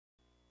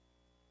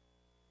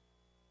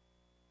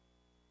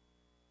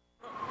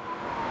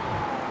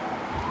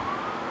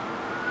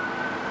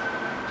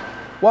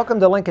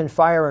Welcome to Lincoln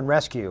Fire and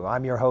Rescue.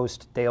 I'm your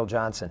host, Dale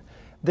Johnson.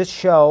 This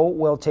show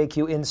will take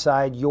you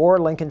inside your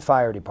Lincoln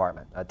Fire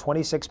Department, a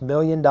 $26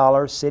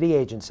 million city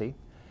agency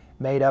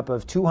made up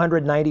of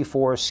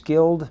 294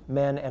 skilled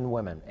men and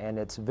women. And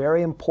it's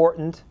very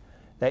important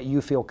that you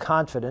feel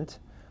confident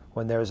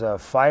when there's a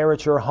fire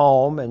at your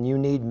home and you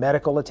need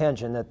medical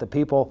attention, that the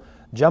people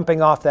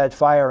jumping off that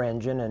fire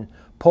engine and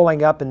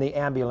pulling up in the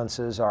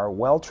ambulances are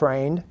well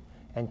trained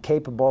and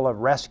capable of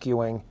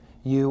rescuing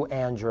you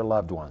and your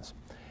loved ones.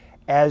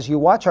 As you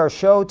watch our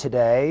show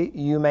today,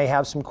 you may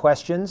have some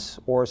questions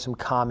or some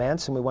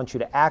comments, and we want you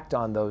to act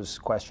on those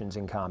questions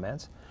and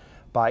comments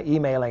by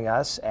emailing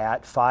us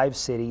at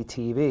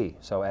 5citytv.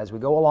 So as we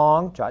go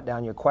along, jot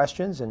down your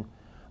questions and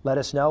let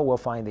us know. We'll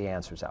find the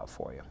answers out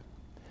for you.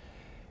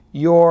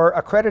 Your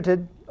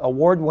accredited,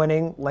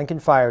 award-winning Lincoln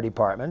Fire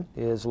Department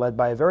is led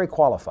by a very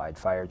qualified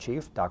fire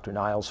chief, Dr.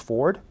 Niles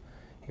Ford.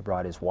 He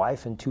brought his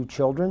wife and 2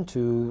 children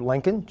to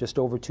Lincoln just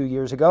over 2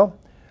 years ago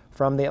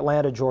from the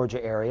Atlanta,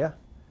 Georgia area.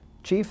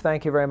 Chief,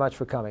 thank you very much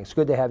for coming. It's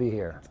good to have you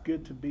here. It's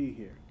good to be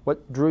here.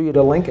 What drew you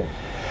to Lincoln?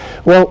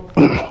 Well,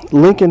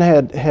 Lincoln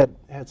had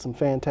some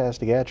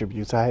fantastic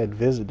attributes. I had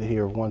visited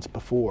here once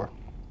before,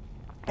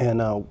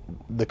 and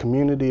the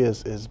community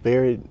is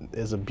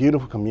a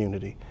beautiful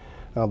community.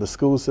 The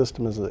school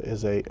system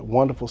is a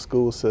wonderful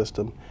school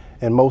system,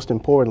 and most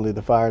importantly,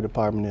 the fire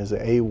department is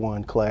an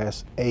A1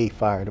 Class A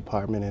fire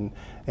department,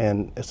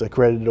 and it's an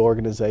accredited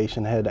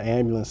organization. Had the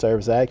ambulance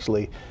service.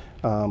 Actually,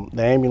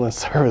 the ambulance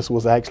service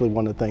was actually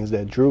one of the things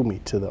that drew me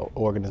to the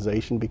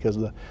organization, because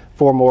the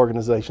former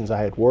organizations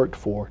I had worked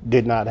for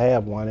did not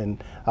have one,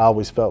 and I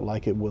always felt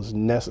like it was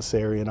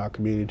necessary in our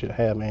community to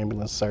have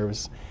ambulance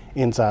service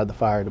inside the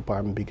fire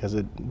department,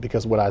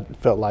 because what I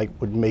felt like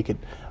would make it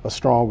a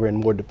stronger and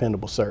more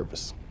dependable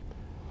service.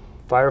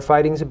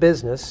 Firefighting's a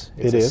business.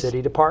 It's a is.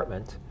 city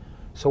department.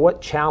 So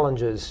what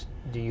challenges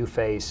do you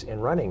face in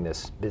running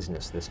this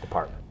business, this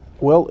department?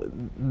 Well,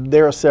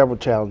 there are several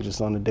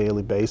challenges on a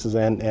daily basis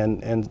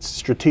and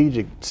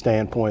strategic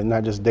standpoint,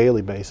 not just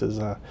daily basis.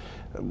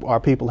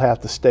 Our people have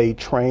to stay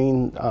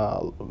trained.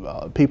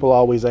 People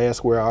always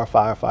ask where our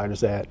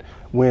firefighters at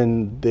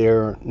when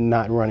they're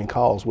not running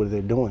calls. What are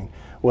they doing?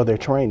 Well, they're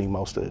training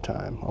most of the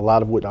time. A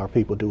lot of what our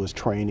people do is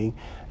training.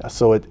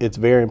 So it's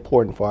very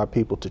important for our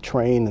people to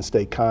train and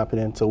stay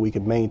competent, so we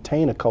can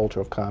maintain a culture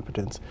of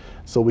competence,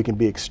 so we can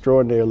be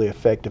extraordinarily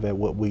effective at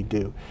what we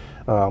do.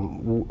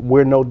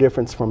 We're no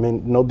different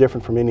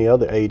from any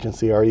other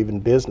agency, or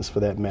even business for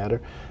that matter.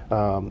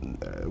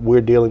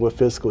 We're dealing with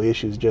fiscal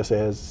issues just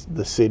as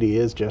the city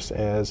is, just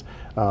as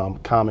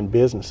common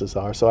businesses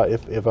are. So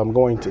if I'm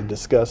going to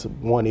discuss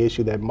one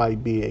issue that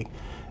might be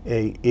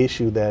a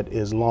issue that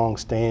is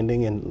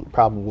long-standing, and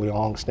probably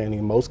long-standing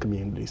in most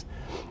communities,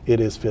 it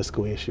is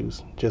fiscal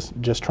issues.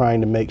 Just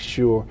trying to make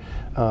sure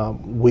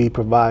we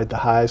provide the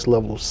highest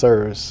level of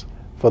service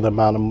for the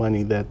amount of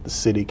money that the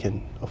city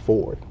can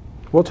afford.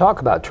 We'll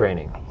talk about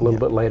training a little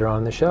bit later on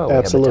in the show.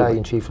 Absolutely. We have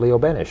Battalion Chief Leo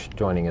Benish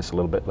joining us a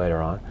little bit later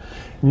on.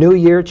 New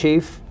year,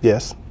 Chief.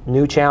 Yes.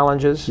 New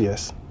challenges.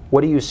 Yes.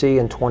 What do you see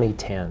in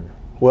 2010?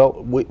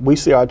 Well, we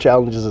see our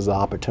challenges as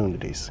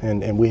opportunities,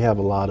 and we have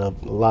a lot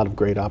of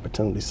great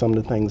opportunities. Some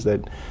of the things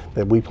that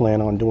we plan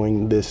on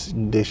doing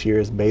this year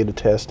is beta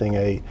testing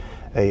a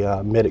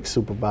medic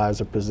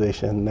supervisor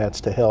position. That's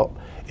to help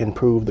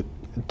improve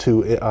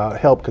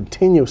help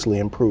continuously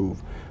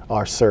improve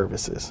our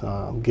services,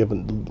 give a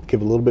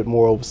little bit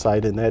more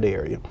oversight in that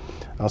area.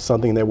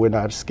 Something that we're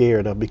not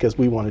scared of, because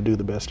we want to do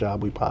the best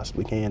job we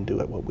possibly can do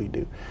at what we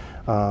do.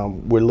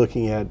 We're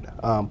looking at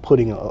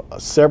putting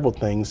several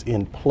things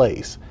in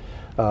place,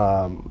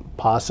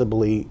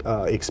 possibly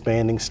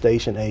expanding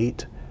Station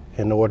 8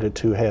 in order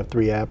to have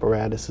 3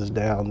 apparatuses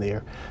down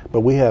there.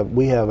 But we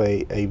have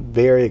a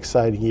very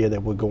exciting year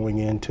that we're going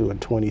into in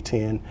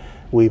 2010.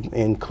 We've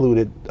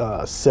included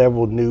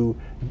several new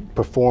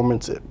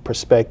performance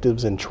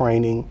perspectives and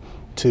training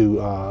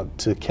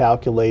to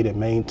calculate and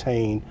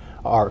maintain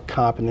our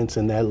competence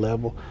in that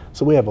level.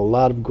 So we have a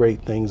lot of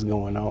great things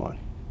going on,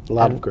 a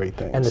lot of great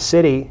things. And the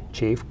city,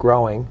 Chief,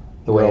 growing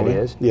the way it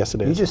is. Yes,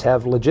 it is. You just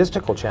have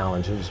logistical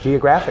challenges,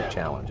 geographic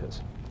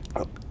challenges.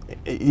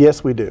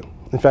 Yes, we do.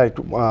 In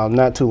fact,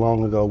 not too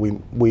long ago,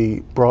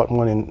 we brought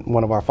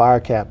one of our fire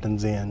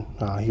captains in.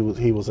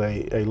 He was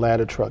a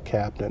ladder truck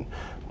captain,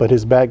 but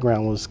his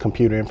background was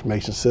computer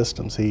information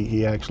systems.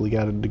 He actually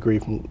got a degree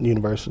from the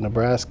University of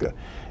Nebraska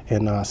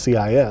in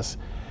CIS,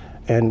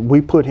 and we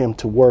put him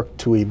to work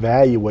to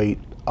evaluate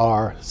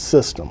our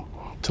system,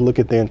 to look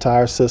at the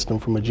entire system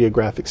from a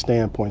geographic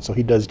standpoint. So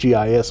he does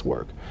GIS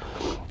work.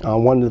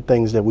 One of the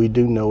things that we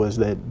do know is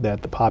that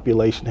the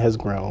population has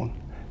grown.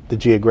 The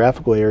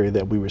geographical area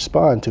that we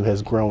respond to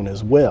has grown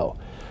as well.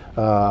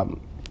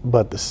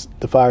 But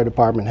the fire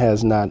department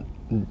has not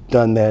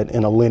done that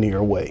in a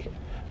linear way.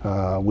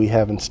 We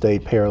haven't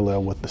stayed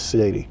parallel with the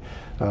city.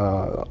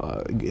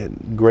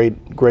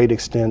 Great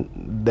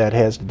extent that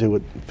has to do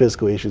with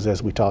fiscal issues,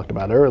 as we talked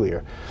about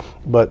earlier.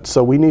 But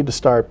so we need to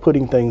start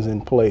putting things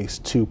in place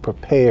to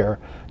prepare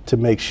to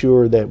make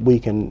sure that we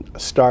can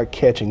start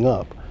catching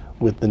up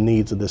with the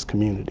needs of this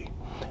community.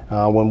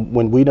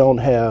 When we don't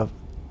have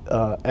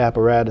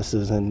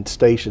apparatuses and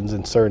stations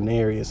in certain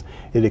areas,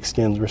 it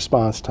extends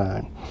response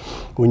time.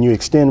 When you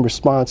extend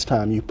response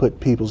time, you put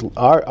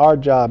our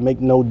job, make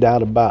no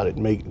doubt about it,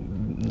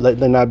 let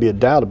there not be a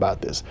doubt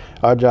about this.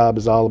 Our job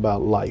is all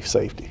about life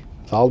safety.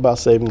 It's all about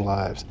saving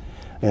lives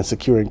and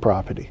securing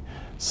property.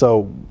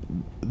 So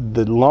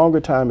the longer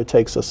time it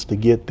takes us to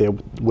get there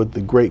with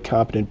the great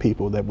competent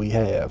people that we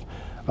have,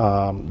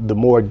 the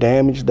more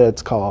damage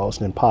that's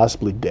caused and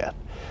possibly death.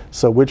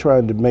 So we're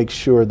trying to make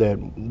sure that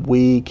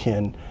we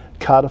can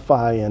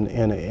codify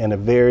in a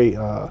very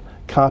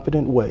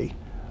competent way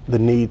the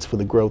needs for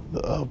the growth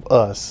of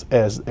us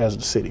as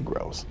the city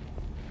grows.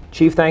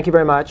 Chief, thank you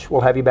very much.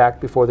 We'll have you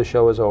back before the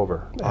show is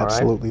over.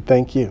 Absolutely. Right?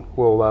 Thank you.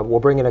 We'll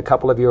bring in a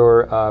couple of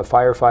your your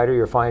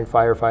fine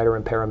firefighter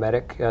and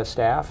paramedic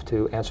staff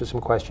to answer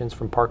some questions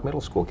from Park Middle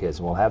School kids,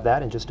 and we'll have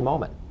that in just a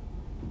moment.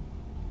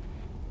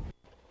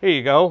 Here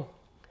you go.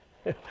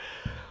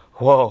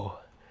 Whoa,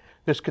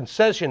 this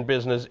concession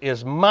business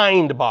is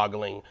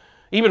mind-boggling,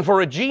 even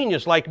for a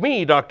genius like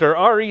me, Dr.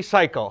 R.E.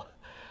 Cycle.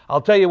 I'll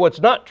tell you what's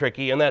not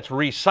tricky, and that's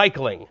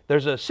recycling.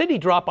 There's a city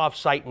drop-off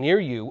site near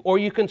you, or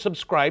you can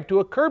subscribe to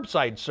a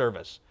curbside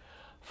service.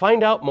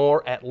 Find out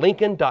more at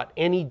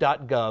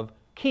lincoln.ne.gov,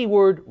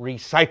 keyword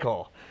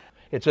recycle.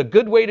 It's a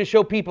good way to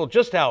show people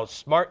just how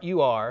smart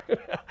you are.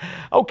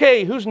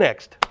 Okay, who's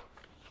next?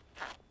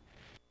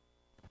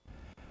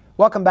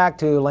 Welcome back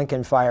to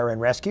Lincoln Fire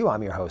and Rescue.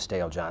 I'm your host,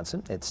 Dale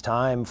Johnson. It's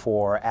time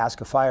for Ask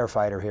a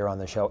Firefighter here on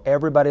the show.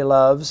 Everybody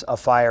loves a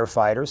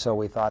firefighter, so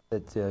we thought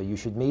that you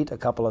should meet a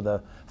couple of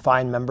the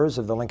fine members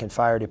of the Lincoln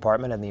Fire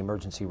Department and the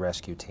emergency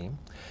rescue team.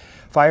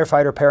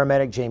 Firefighter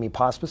paramedic Jamie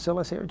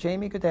Pospisil is here.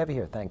 Jamie, good to have you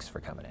here. Thanks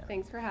for coming in.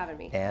 Thanks for having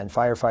me. And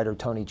firefighter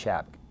Tony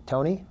Chapp.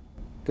 Tony,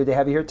 good to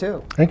have you here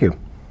too. Thank you.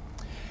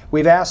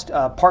 We've asked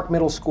Park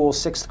Middle School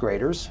 6th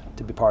graders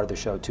to be part of the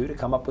show too, to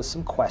come up with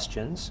some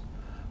questions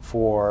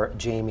for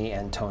Jamie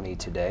and Tony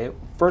today.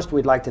 First,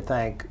 we'd like to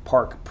thank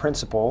Park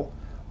Principal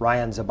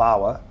Ryan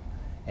Zabawa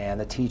and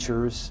the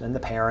teachers and the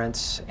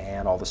parents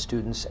and all the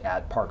students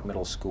at Park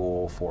Middle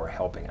School for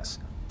helping us.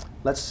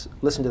 Let's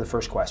listen to the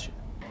first question.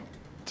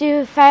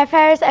 Do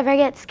firefighters ever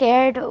get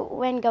scared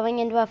when going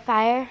into a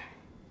fire?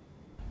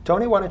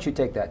 Tony, why don't you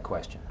take that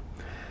question?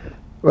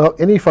 Well,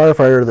 any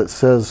firefighter that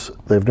says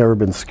they've never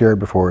been scared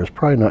before is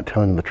probably not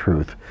telling the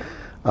truth.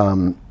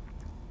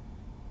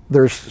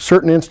 There's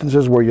certain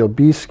instances where you'll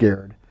be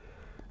scared,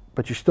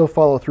 but you still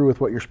follow through with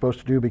what you're supposed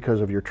to do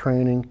because of your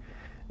training,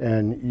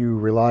 and you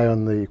rely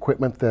on the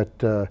equipment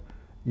that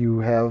you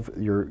have,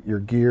 your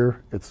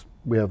gear.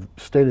 We have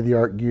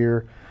state-of-the-art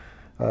gear.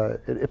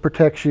 It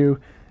protects you,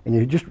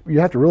 and you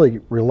have to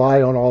really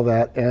rely on all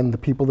that and the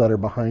people that are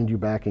behind you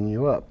backing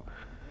you up.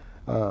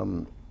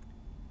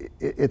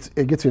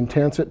 It gets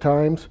intense at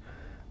times,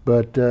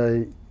 but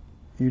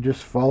you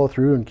just follow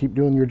through and keep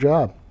doing your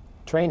job.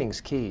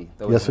 Training's key,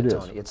 though. Yes, it is.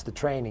 Tony? It's the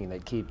training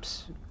that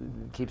keeps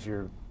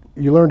your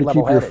You learn to keep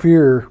your level-headed.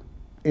 fear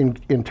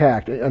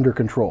intact, under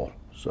control.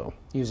 So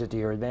Use it to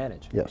your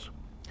advantage. yes.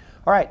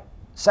 All right,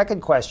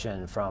 second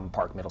question from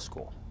Park Middle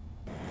School.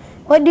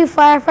 What do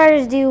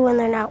firefighters do when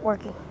they're not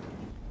working?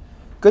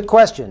 Good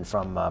question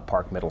from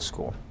Park Middle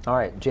School. All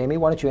right, Jamie,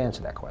 why don't you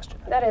answer that question?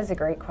 That is a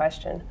great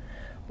question.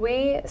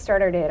 We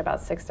start our day at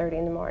about 6:30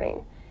 in the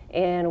morning,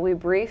 and we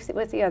brief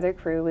with the other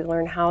crew. We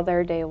learn how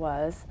their day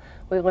was.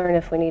 We learn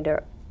if we need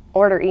to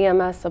order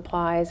EMS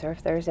supplies or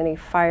if there's any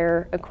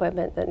fire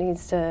equipment that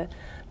needs to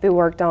be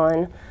worked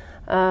on.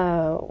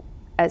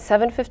 At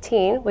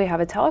 7:15, we have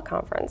a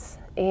teleconference,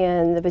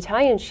 and the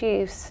battalion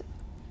chiefs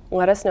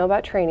let us know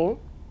about training,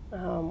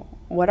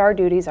 what our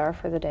duties are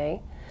for the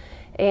day,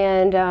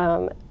 and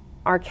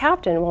our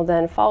captain will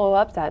then follow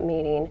up that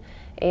meeting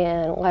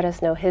and let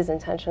us know his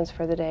intentions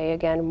for the day.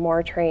 Again,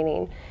 more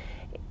training.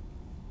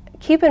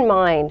 Keep in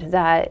mind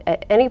that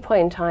at any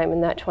point in time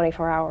in that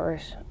 24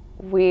 hours,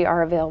 we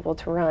are available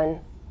to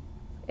run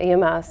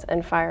EMS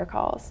and fire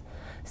calls.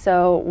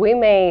 So we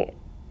may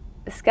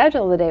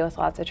schedule the day with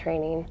lots of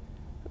training,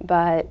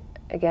 but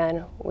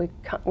again,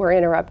 we're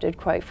interrupted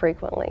quite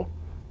frequently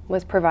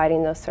with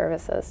providing those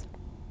services.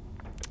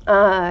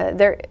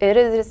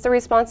 It's the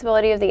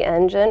responsibility of the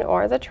engine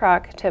or the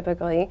truck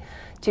typically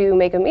to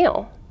make a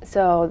meal.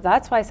 So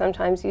that's why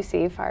sometimes you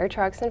see fire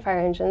trucks and fire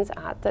engines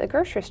at the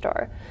grocery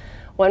store.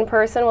 One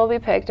person will be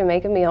picked to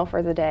make a meal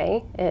for the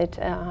day. It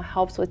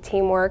helps with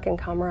teamwork and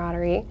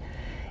camaraderie.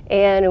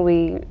 And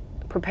we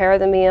prepare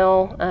the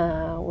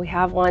meal, we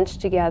have lunch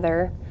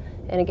together,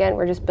 and again,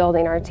 we're just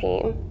building our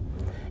team.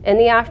 In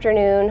the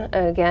afternoon,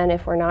 again,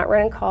 if we're not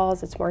running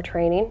calls, it's more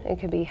training. It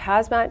could be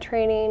hazmat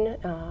training,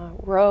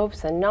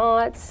 ropes and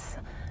knots,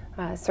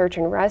 search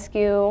and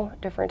rescue,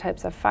 different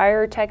types of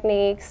fire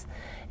techniques,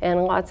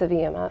 and lots of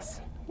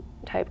EMS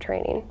type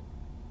training.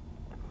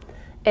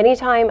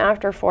 Anytime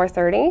after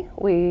 4:30,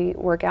 we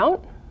work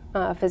out.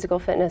 Physical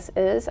fitness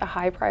is a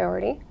high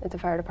priority at the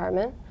fire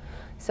department.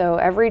 So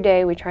every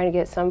day we try to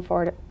get some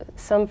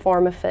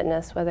form of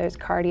fitness, whether it's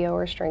cardio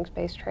or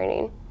strength-based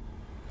training.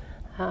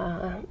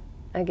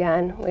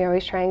 Again, we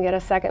always try and get a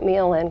second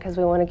meal in because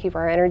we want to keep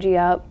our energy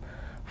up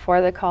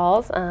for the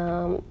calls.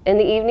 In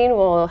the evening,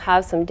 we'll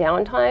have some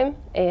downtime,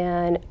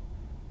 and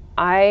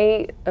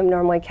I am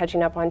normally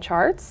catching up on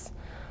charts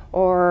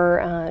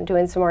or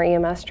doing some more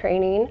EMS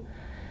training.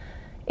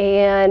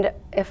 And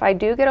if I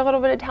do get a little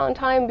bit of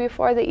downtime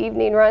before the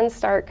evening runs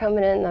start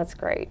coming in, that's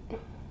great.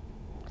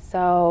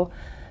 So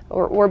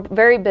we're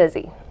very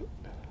busy,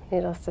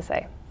 needless to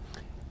say.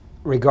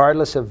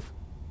 Regardless of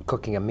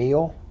cooking a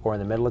meal or in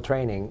the middle of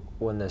training,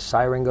 when the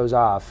siren goes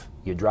off,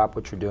 you drop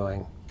what you're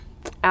doing.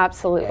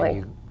 Absolutely.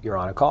 And you're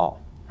on a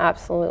call.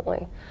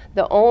 Absolutely.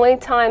 The only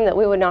time that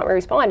we would not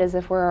respond is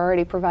if we're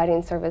already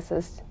providing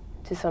services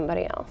to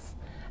somebody else.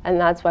 And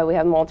that's why we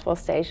have multiple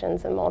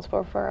stations and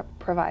multiple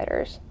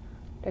providers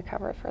to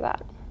cover for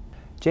that.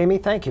 Jamie,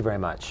 thank you very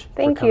much.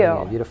 Thank for coming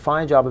you. in. You did a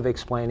fine job of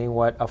explaining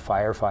what a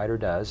firefighter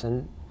does,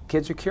 and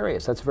kids are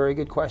curious. That's a very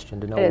good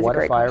question to know what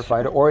a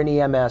firefighter or an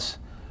EMS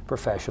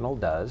professional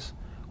does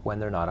when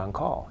they're not on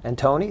call. And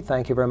Tony,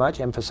 thank you very much,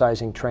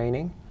 emphasizing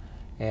training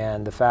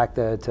and the fact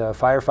that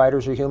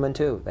firefighters are human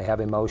too. They have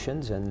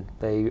emotions and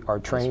they are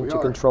trained to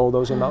control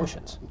those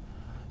emotions.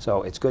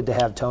 So it's good to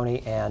have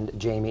Tony and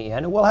Jamie in,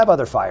 and we'll have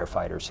other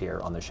firefighters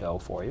here on the show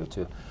for you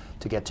to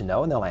get to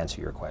know, and they'll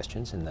answer your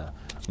questions in the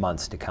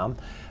months to come.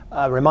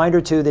 A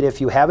reminder too that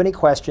if you have any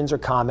questions or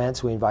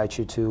comments, we invite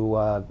you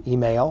to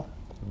email.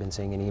 You've been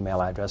seeing an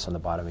email address on the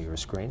bottom of your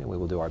screen, and we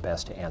will do our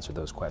best to answer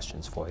those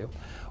questions for you.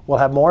 We'll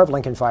have more of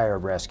Lincoln Fire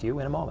Rescue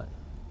in a moment.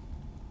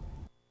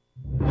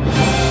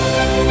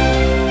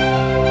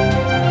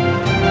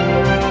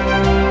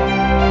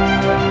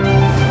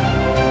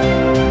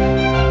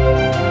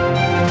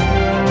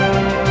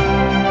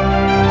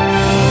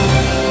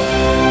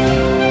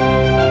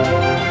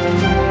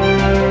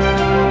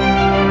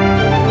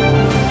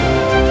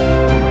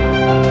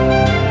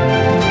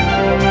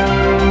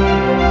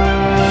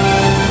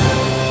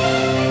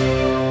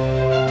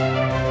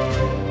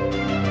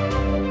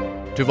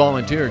 To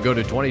volunteer, go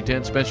to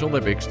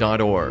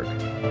 2010specialolympics.org.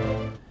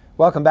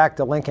 Welcome back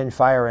to Lincoln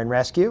Fire and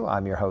Rescue.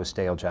 I'm your host,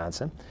 Dale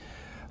Johnson.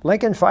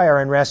 Lincoln Fire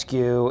and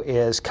Rescue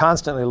is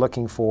constantly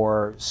looking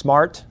for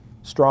smart,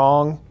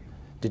 strong,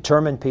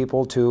 determined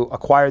people to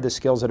acquire the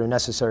skills that are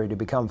necessary to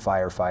become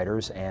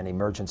firefighters and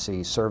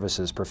emergency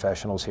services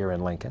professionals here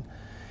in Lincoln.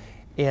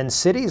 In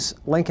cities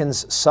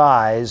Lincoln's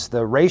size,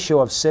 the ratio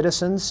of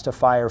citizens to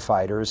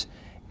firefighters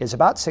is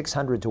about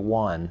 600 to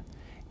 1.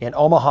 In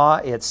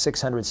Omaha, it's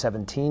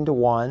 617 to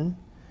 1.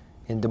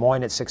 In Des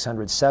Moines, it's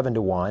 607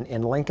 to 1.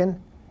 In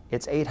Lincoln,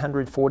 it's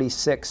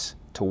 846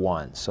 to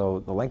 1. So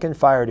the Lincoln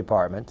Fire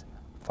Department,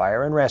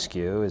 Fire and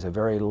Rescue, is a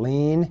very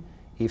lean,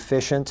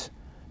 efficient,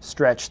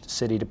 stretched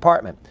city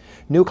department.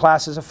 New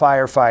classes of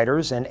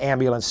firefighters and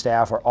ambulance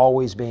staff are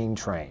always being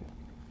trained.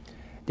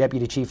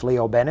 Deputy Chief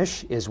Leo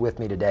Benish is with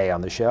me today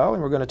on the show,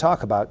 and we're going to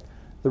talk about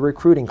the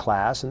recruiting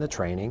class and the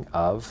training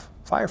of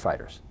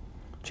firefighters.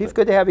 Chief,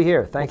 good to have you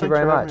here. Thank you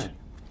very much.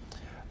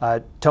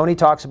 Tony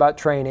talks about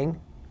training.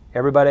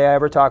 Everybody I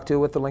ever talked to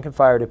with the Lincoln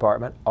Fire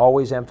Department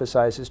always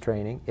emphasizes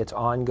training. It's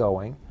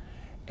ongoing.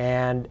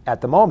 And at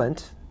the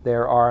moment,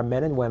 there are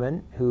men and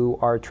women who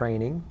are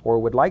training or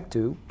would like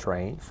to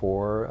train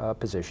for a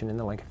position in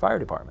the Lincoln Fire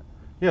Department.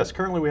 Yes,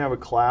 currently we have a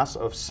class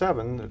of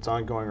 7 that's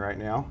ongoing right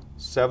now.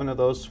 7 of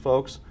those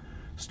folks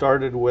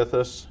started with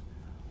us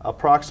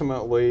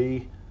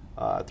approximately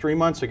 3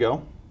 months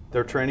ago.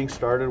 Their training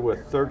started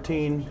with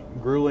 13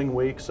 grueling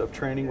weeks of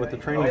training with the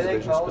training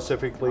division,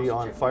 specifically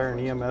on fire and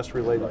EMS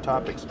related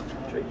topics.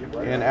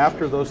 And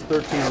after those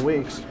 13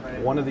 weeks,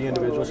 one of the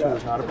individuals who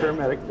is not a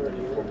paramedic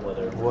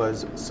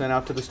was sent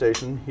out to the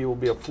station. He will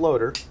be a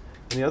floater.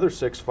 And the other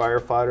 6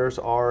 firefighters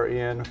are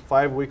in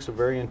 5 weeks of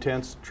very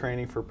intense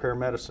training for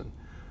paramedicine.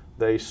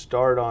 They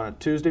start on a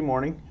Tuesday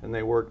morning and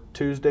they work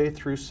Tuesday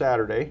through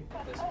Saturday.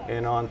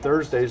 And on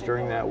Thursdays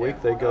during that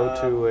week, they go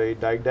to a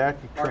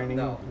didactic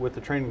training with the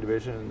training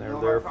division, and they're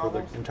there for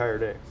the entire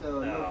day.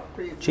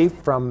 Chief,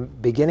 from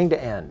beginning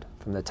to end,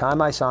 from the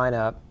time I sign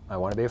up, I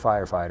want to be a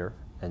firefighter,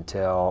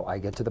 until I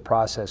get to the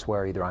process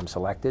where either I'm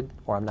selected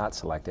or I'm not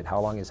selected, how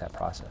long is that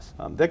process?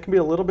 That can be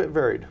a little bit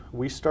varied.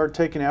 We start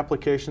taking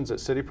applications at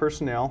city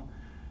personnel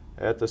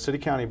at the city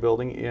county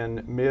building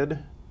in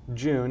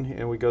mid-June,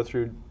 and we go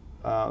through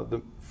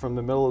from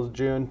the middle of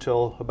June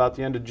till about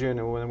the end of June,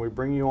 and then we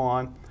bring you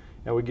on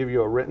and we give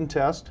you a written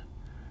test,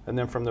 and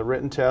then from the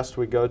written test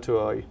we go to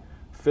a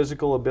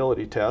physical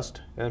ability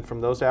test, and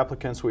from those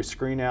applicants we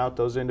screen out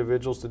those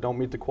individuals that don't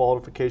meet the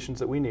qualifications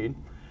that we need,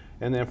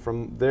 and then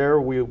from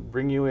there we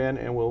bring you in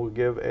and we'll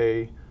give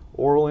a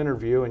oral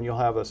interview, and you'll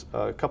have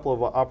a couple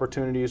of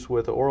opportunities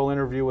with an oral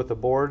interview with the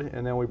board,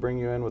 and then we bring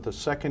you in with a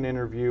second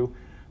interview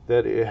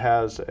that it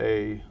has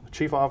a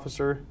chief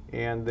officer,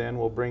 and then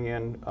we'll bring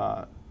in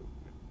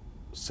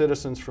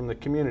citizens from the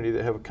community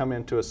that have come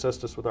in to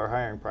assist us with our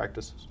hiring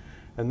practices.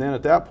 And then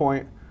at that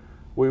point,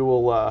 we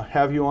will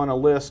have you on a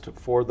list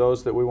for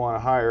those that we want to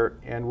hire,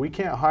 and we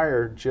can't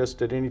hire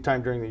just at any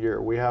time during the year.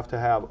 We have to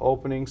have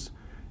openings,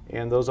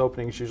 and those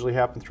openings usually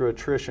happen through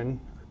attrition,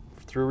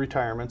 through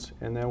retirements,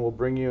 and then we'll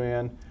bring you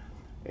in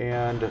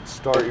and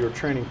start your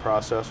training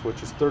process,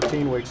 which is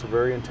 13 weeks of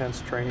very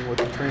intense training with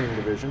the training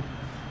division.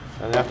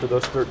 And after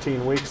those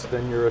 13 weeks,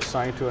 then you're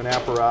assigned to an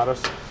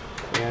apparatus,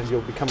 and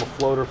you'll become a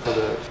floater for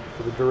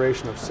the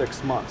duration of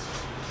 6 months.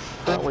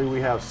 Currently, we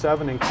have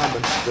 7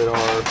 incumbents that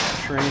are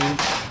trained.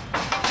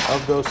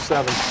 Of those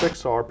 7,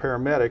 6 are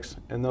paramedics,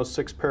 and those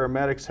 6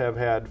 paramedics have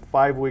had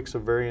 5 weeks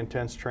of very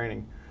intense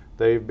training.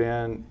 They've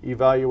been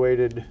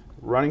evaluated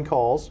running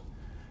calls,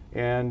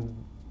 and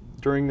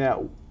during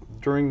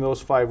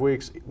those 5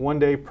 weeks, 1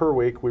 day per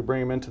week, we bring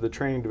them into the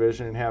training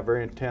division and have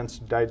very intense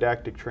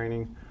didactic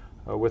training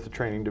with the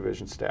training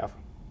division staff.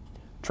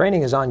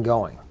 Training is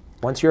ongoing.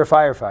 Once you're a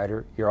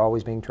firefighter, you're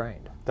always being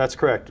trained. That's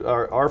correct.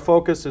 Our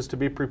focus is to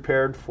be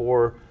prepared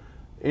for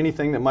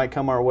anything that might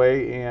come our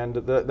way, and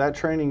that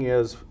training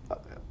is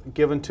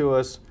given to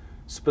us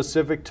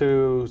specific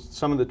to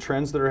some of the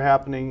trends that are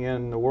happening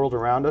in the world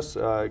around us.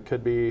 It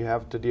could be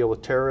have to deal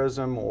with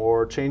terrorism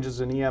or changes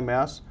in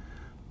EMS.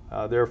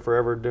 They're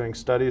forever doing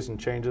studies and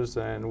changes,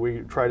 and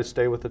we try to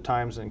stay with the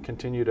times and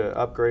continue to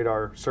upgrade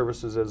our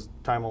services as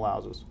time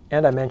allows us.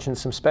 And I mentioned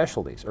some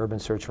specialties, urban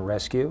search and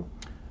rescue.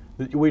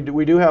 We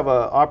do have an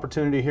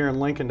opportunity here in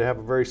Lincoln to have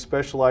a very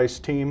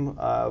specialized team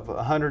of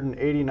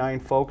 189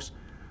 folks.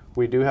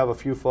 We do have a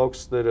few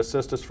folks that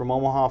assist us from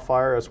Omaha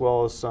Fire, as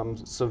well as some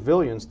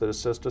civilians that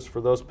assist us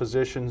for those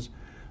positions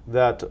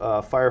that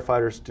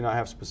firefighters do not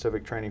have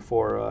specific training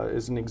for.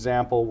 As an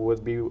example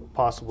would be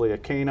possibly a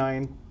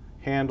canine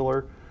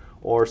handler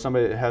or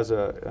somebody that has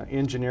an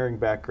engineering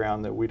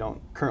background that we don't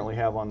currently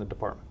have on the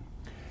department.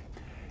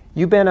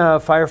 You've been a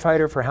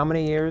firefighter for how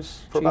many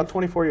years, For Chief? about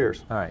 24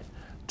 years. All right.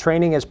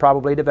 Training has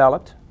probably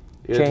developed,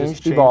 It has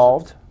changed,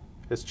 evolved.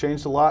 It's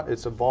changed a lot.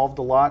 It's evolved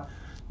a lot.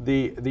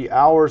 The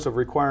hours of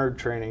required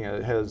training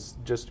has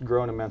just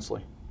grown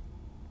immensely.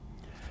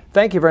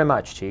 Thank you very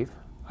much, Chief.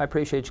 I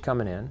appreciate you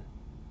coming in.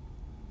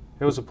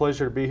 It was a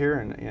pleasure to be here,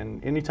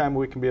 and anytime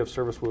we can be of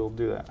service, we'll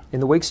do that. In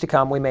the weeks to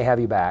come, we may have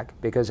you back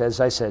because, as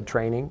I said,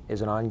 training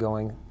is an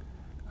ongoing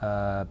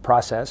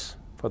process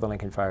for the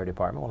Lincoln Fire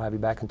Department. We'll have you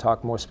back and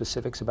talk more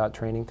specifics about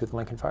training through the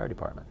Lincoln Fire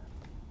Department.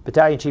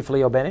 Battalion Chief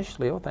Leo Benish.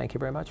 Leo, thank you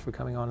very much for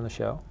coming on the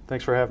show.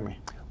 Thanks for having me.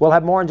 We'll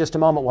have more in just a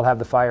moment. We'll have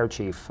the Fire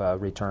Chief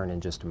return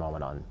in just a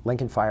moment on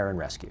Lincoln Fire and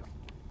Rescue.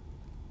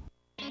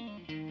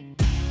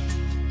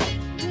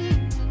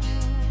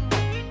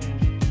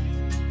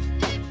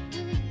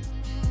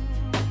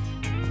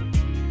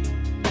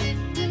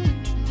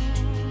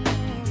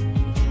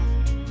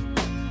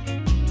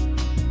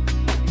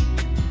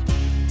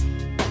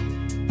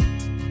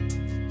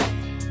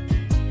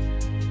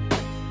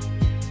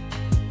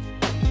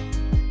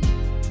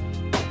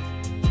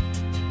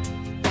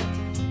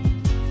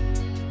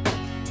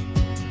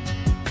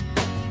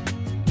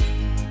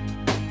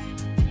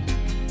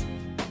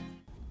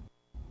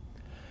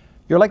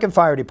 Your Lincoln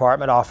Fire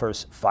Department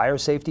offers fire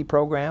safety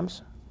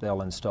programs.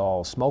 They'll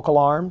install smoke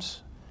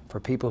alarms for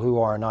people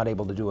who are not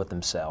able to do it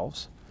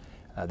themselves.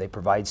 They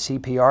provide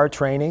CPR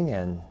training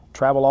and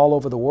travel all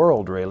over the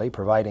world, really,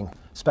 providing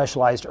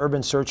specialized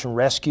urban search and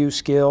rescue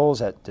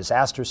skills at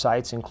disaster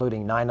sites,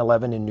 including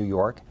 9/11 in New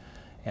York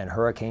and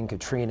Hurricane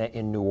Katrina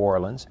in New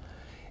Orleans.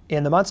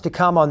 In the months to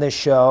come on this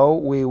show,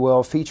 we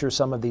will feature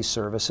some of these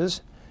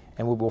services,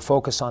 and we will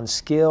focus on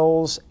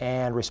skills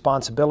and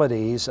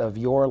responsibilities of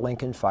your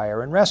Lincoln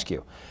Fire and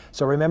Rescue.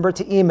 So remember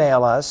to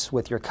email us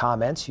with your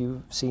comments.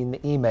 You've seen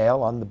the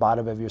email on the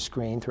bottom of your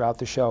screen throughout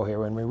the show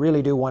here, and we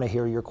really do want to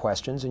hear your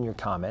questions and your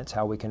comments,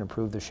 how we can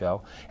improve the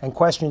show, and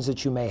questions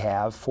that you may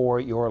have for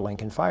your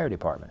Lincoln Fire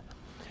Department.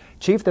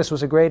 Chief, this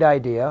was a great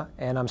idea,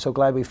 and I'm so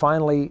glad we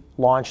finally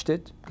launched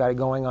it, got it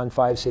going on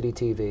 5 City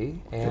TV,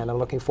 and I'm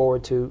looking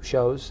forward to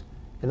shows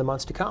in the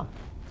months to come.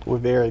 We're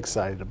very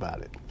excited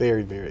about it.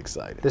 Very, very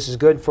excited. This is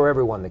good for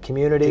everyone, the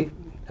community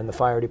and the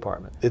fire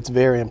department. It's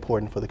very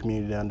important for the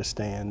community to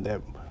understand that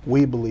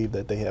we believe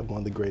that they have one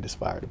of the greatest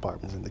fire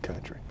departments in the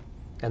country.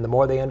 And the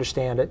more they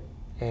understand it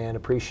and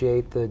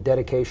appreciate the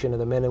dedication of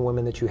the men and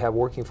women that you have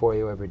working for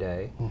you every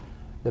day,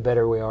 the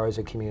better we are as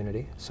a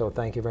community. So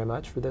thank you very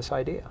much for this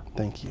idea.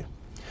 Thank you.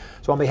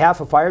 So on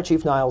behalf of Fire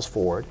Chief Niles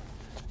Ford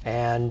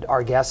and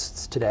our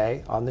guests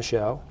today on the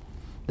show,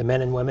 the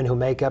men and women who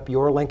make up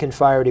your Lincoln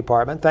Fire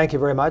Department, thank you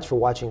very much for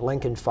watching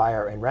Lincoln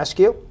Fire and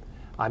Rescue.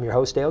 I'm your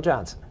host, Dale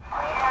Johnson. Here's the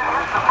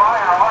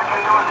fire. I want you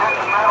to do is hit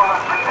the middle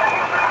and